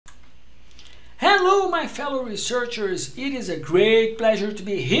Hello my fellow researchers, it is a great pleasure to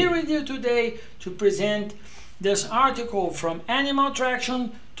be here with you today to present this article from animal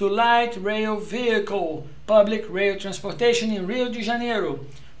traction to light rail vehicle, public rail transportation in Rio de Janeiro.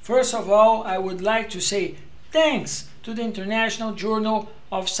 First of all, I would like to say thanks to the International Journal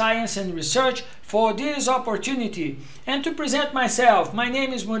of Science and Research for this opportunity and to present myself. My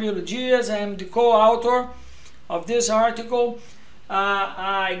name is Murilo Dias, I am the co-author of this article.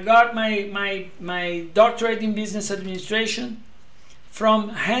 I got my doctorate in business administration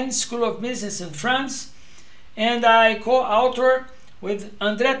from Rennes School of Business in France, and I co-author with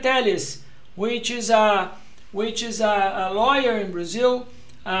André Teles, which is a lawyer in Brazil,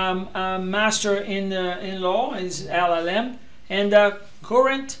 a master in law, is LLM, and a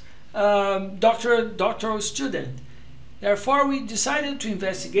current doctoral student. Therefore, we decided to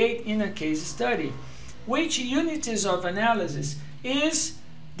investigate in a case study which units of analysis is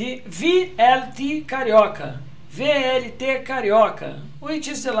the VLT Carioca, which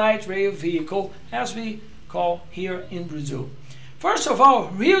is the light rail vehicle as we call here in Brazil. First of all,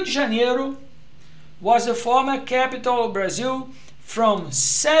 Rio de Janeiro was the former capital of Brazil from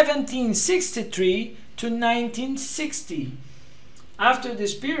 1763 to 1960. After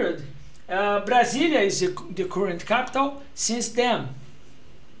this period, Brasilia is the current capital since then.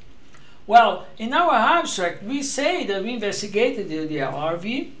 Well, in our abstract, we say that we investigated the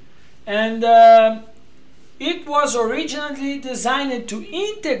LRV, and it was originally designed to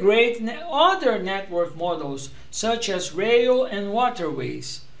integrate other network models, such as rail and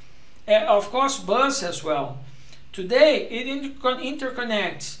waterways. Of course, bus as well. Today, it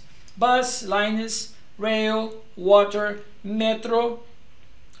interconnects bus lines, rail, water, metro,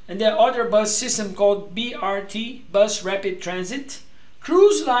 and the other bus system called BRT, Bus Rapid Transit,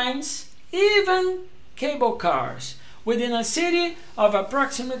 cruise lines, even cable cars, within a city of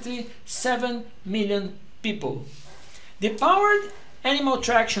approximately 7 million people. The powered animal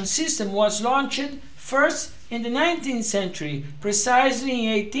traction system was launched first in the 19th century, precisely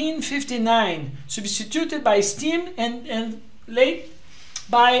in 1859, substituted by steam and late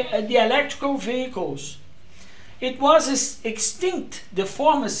by the electrical vehicles. It was extinct, the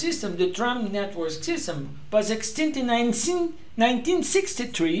former system, the tram network system, was extinct in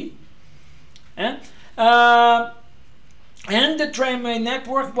 1963, and the tramway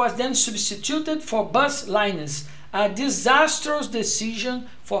network was then substituted for bus lines, a disastrous decision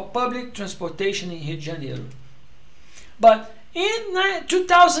for public transportation in Rio de Janeiro. But in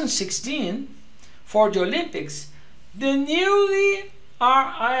 2016, for the Olympics, the newly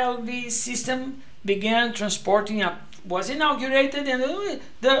RILV system began transporting up, was inaugurated, and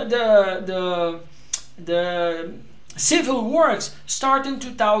the civil works started in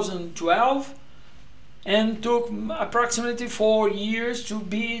 2012 and took approximately 4 years to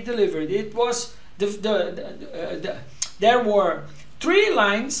be delivered. It was there were 3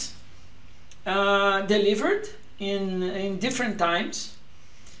 lines delivered in different times,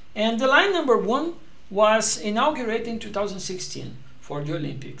 and the line number 1 was inaugurated in 2016 for the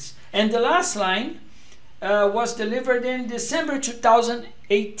Olympics, and the last line was delivered in December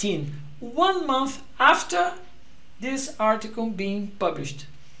 2018, 1 month after this article being published.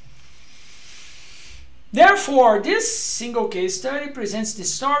 Therefore, this single case study presents the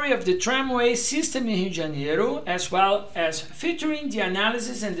story of the tramway system in Rio de Janeiro, as well as featuring the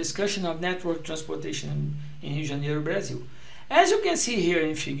analysis and discussion of network transportation in Rio de Janeiro, Brazil. As you can see here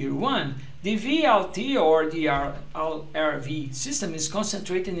in figure 1, the VLT or the RV system is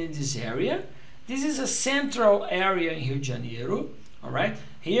concentrated in this area. This is a central area in Rio de Janeiro. All right.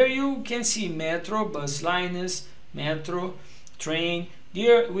 Here you can see metro, bus lines, metro, train.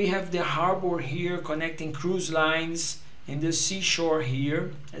 Here we have the harbor here connecting cruise lines in the seashore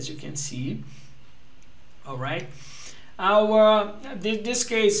here, as you can see. All right. This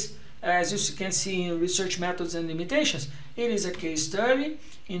case, as you can see in research methods and limitations, it is a case study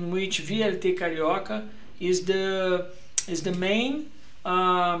in which VLT Carioca is the main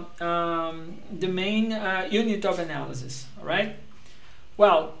unit of analysis. All right.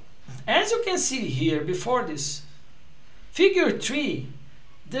 Well, as you can see here before this, figure 3,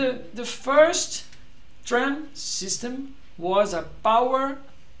 the first tram system was powered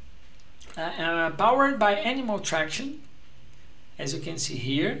by animal traction, as you can see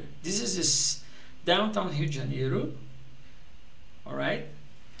here. This is this downtown Rio de Janeiro. All right,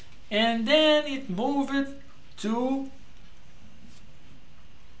 and then it moved to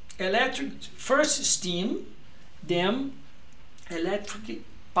electric, first steam, then electric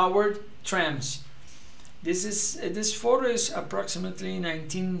powered trams. This photo is approximately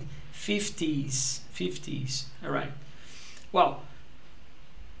 1950s. All right. Well,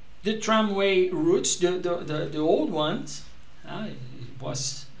 the tramway routes, the old ones. It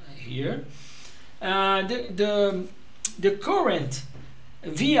was here. The current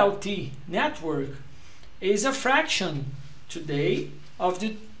VLT network is a fraction today of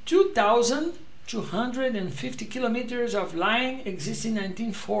the 2,250 kilometers of line existing in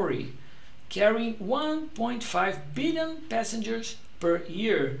 1940, carrying 1.5 billion passengers per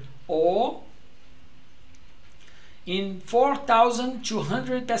year, or in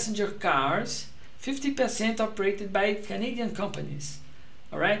 4,200 passenger cars, 50% operated by Canadian companies.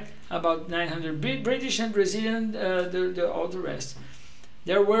 All right, about 900 British and Brazilian, all the rest.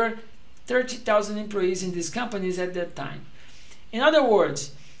 There were 30,000 employees in these companies at that time. In other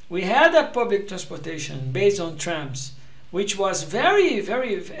words, we had a public transportation based on trams, which was very,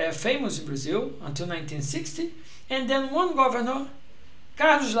 very famous in Brazil until 1960. And then one governor,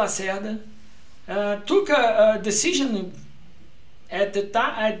 Carlos Lacerda, took a decision at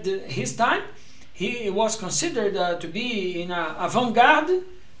his time. He was considered to be in an avant-garde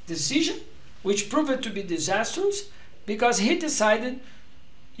decision, which proved to be disastrous, because he decided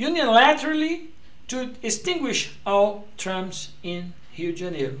unilaterally to extinguish all trams in Rio de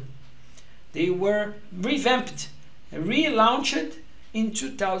Janeiro. They were revamped, relaunched in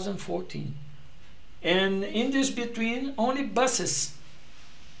 2014. And in this between, only bus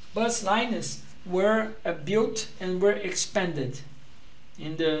lines were built and were expanded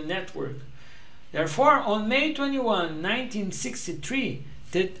in the network. Therefore, on May 21, 1963,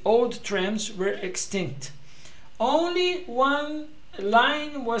 the old trams were extinct. Only one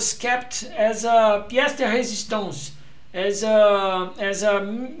line was kept as a pièce de résistance, as a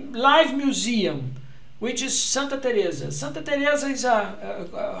live museum, which is Santa Teresa. Santa Teresa is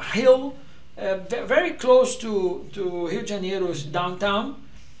a hill very close to Rio de Janeiro's downtown,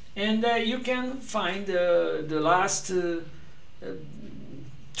 and you can find the last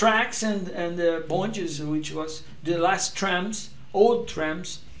tracks and bondes, which was the last trams, old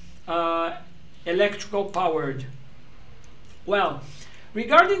trams, electrical powered. Well,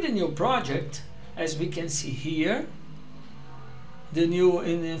 regarding the new project, as we can see here, the new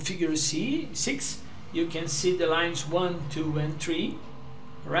in figure C6, you can see the lines 1, 2, and 3,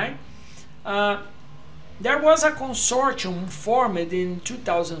 right? There was a consortium formed in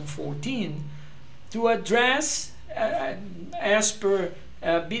 2014 to address, as per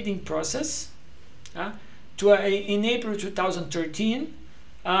bidding process, in April 2013,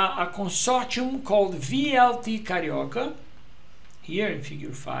 a consortium called VLT Carioca, here in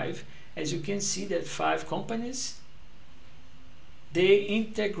figure 5, as you can see that 5 companies, they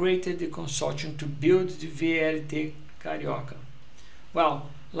integrated the consortium to build the VLT Carioca.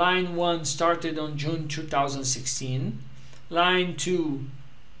 Well, line 1 started on June 2016, line 2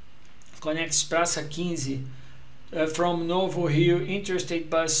 connects Praça 15 from Novo Rio Interstate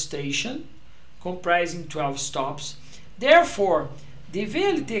Bus Station, comprising 12 stops. Therefore, the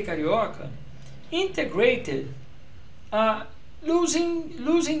VLT Carioca integrated,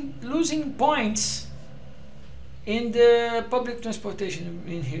 losing points in the public transportation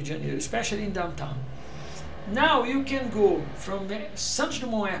in Rio de Janeiro, especially in downtown. Now you can go from Santos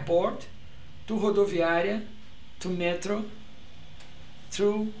Dumont Airport to Rodoviária to Metro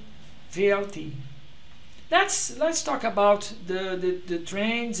through VLT. Let's talk about the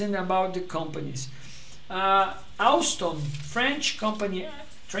trains and about the companies. Alstom, French company,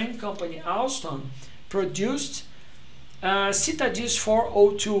 train company Alstom, produced Citadis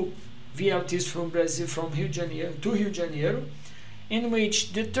 402 VLTs from Brazil, from Rio de Janeiro to Rio de Janeiro, in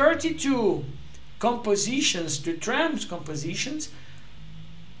which the 32 compositions, the trams compositions,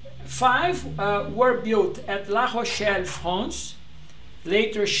 5 were built at La Rochelle, France,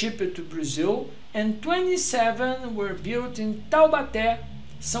 later shipped to Brazil, and 27 were built in Taubaté,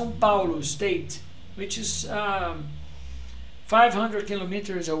 São Paulo state, which is 500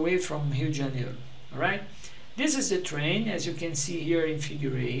 kilometers away from Rio de Janeiro. All right, this is the train, as you can see here in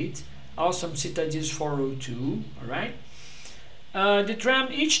figure 8, also Citadis 402. All right,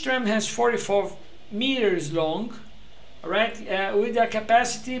 each tram has 44 meters long. All right, with a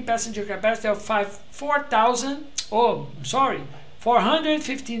passenger capacity of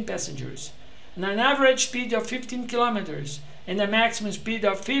 415 passengers, and an average speed of 15 kilometers and a maximum speed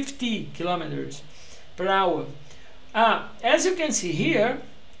of 50 kilometers per hour. As you can see here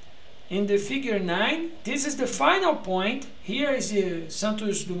in the figure 9, this is the final point. Here is the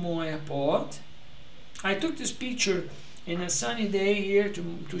Santos Dumont Airport. I took this picture in a sunny day here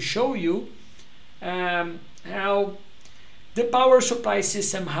to show you how the power supply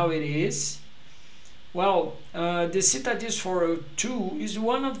system, how it is. Well, the Citadis 402 is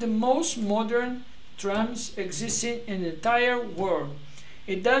one of the most modern trams existing in the entire world.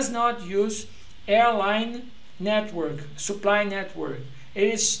 It does not use airline network, supply network.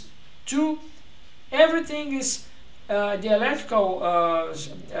 It is everything is the electrical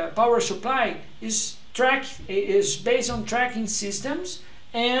power supply is based on tracking systems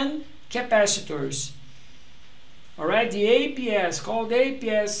and capacitors. All right, the APS, called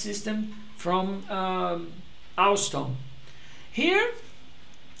APS system from Alstom. Here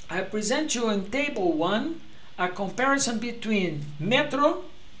I present you in table 1 a comparison between Metro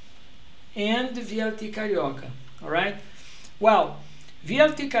and the VLT Carioca. All right, well,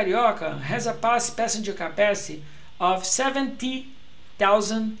 VLT Carioca has a passenger capacity of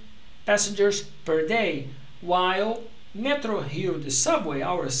 70,000 passengers per day, while Metro Rio, the subway,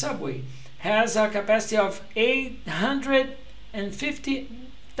 our subway, has a capacity of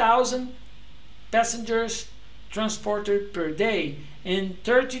 850,000 passengers transported per day in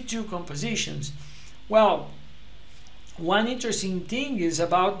 32 compositions. Well, one interesting thing is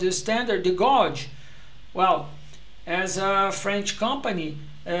about the standard, the gauge. Well, as a French company,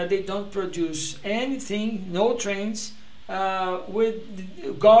 they don't produce anything, no trains,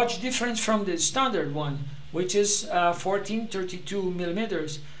 with gauge difference from the standard one, which is 1432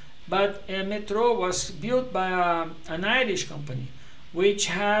 millimeters. But Metro was built by an Irish company, which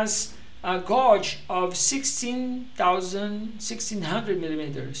has a gauge of 1600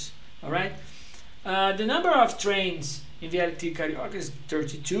 millimeters. All right. The number of trains in VLT Carioca is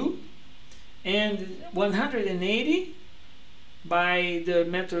 32, and 180 by the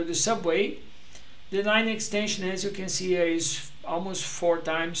Metro, the subway. The line extension, as you can see here, is almost 4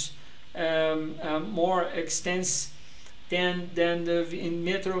 times more extensive than in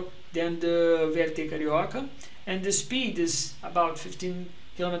Metro than the VLT Carioca, and the speed is about 15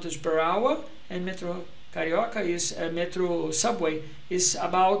 kilometers per hour, and Metro Carioca is Metro subway is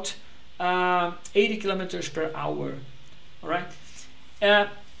about 80 kilometers per hour. All right.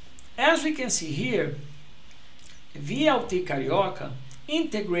 As we can see here, VLT Carioca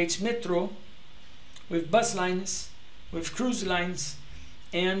integrates Metro with bus lines, with cruise lines,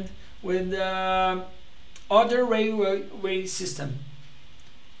 and with other railway system.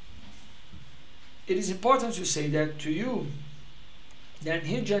 It is important to say that to you that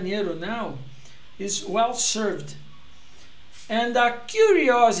Rio de Janeiro now is well served. And a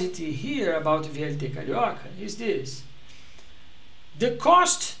curiosity here about VLT Carioca is this. The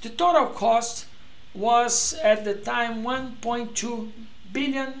total cost was at the time 1.2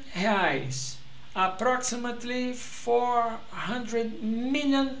 billion reais, approximately $400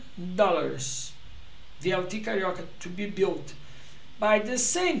 million, VLT Carioca to be built. By the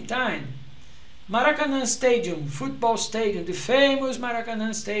same time, Maracanã Stadium, football stadium, the famous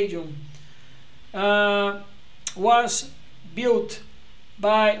Maracanã Stadium, was built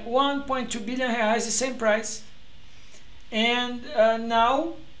by 1.2 billion reais, the same price. And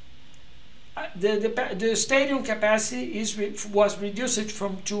now the stadium capacity was reduced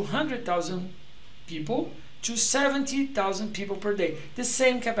from 200,000 people to 70,000 people per day, the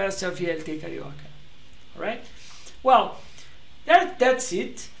same capacity of VLT Carioca. All right. Well, that's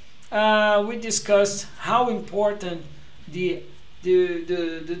it. We discussed how important the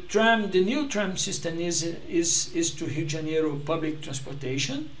new tram system is to Rio de Janeiro public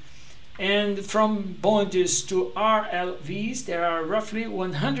transportation. And from bondes to RLVs, there are roughly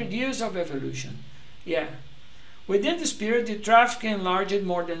 100 years of evolution. Yeah. Within this period, the traffic enlarged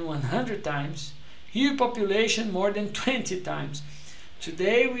more than 100 times, Rio population more than 20 times.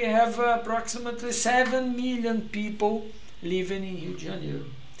 Today, we have approximately 7 million people living in Rio de Janeiro.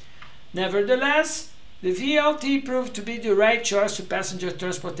 Nevertheless, the VLT proved to be the right choice to passenger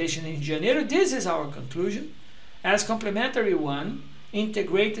transportation in Rio de Janeiro. This is our conclusion, as complementary one,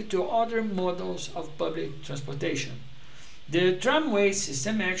 integrated to other models of public transportation. The tramway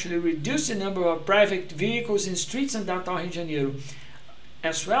system actually reduced the number of private vehicles in streets in downtown Rio de Janeiro,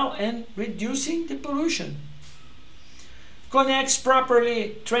 as well as reducing the pollution. Connects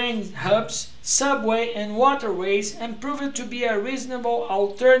properly train hubs, subway and waterways, and proved to be a reasonable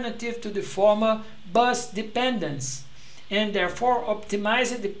alternative to the former bus dependence, and therefore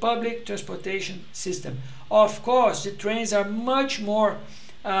optimized the public transportation system. Of course, the trains are much more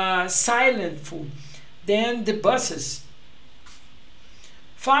silentful than the buses.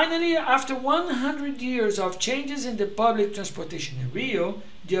 Finally, after 100 years of changes in the public transportation in Rio,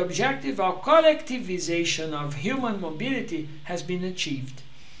 the objective of collectivization of human mobility has been achieved.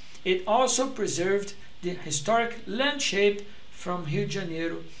 It also preserved the historic landscape from Rio de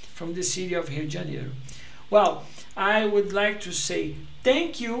Janeiro, from the city of Rio de Janeiro. Well, I would like to say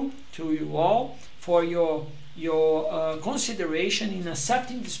thank you to you all for your consideration in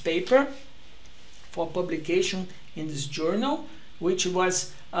accepting this paper for publication in this journal. which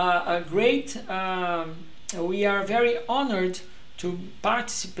was a great, we are very honored to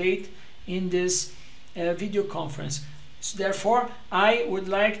participate in this video conference. So therefore, I would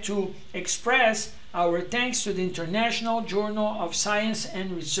like to express our thanks to the International Journal of Science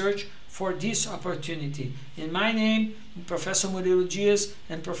and Research for this opportunity. In my name, Professor Murilo Dias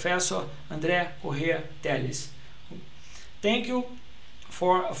and Professor André Corrêa Teles. Thank you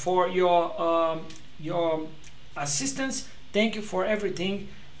for your assistance. Thank you for everything,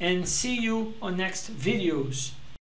 and see you on next videos.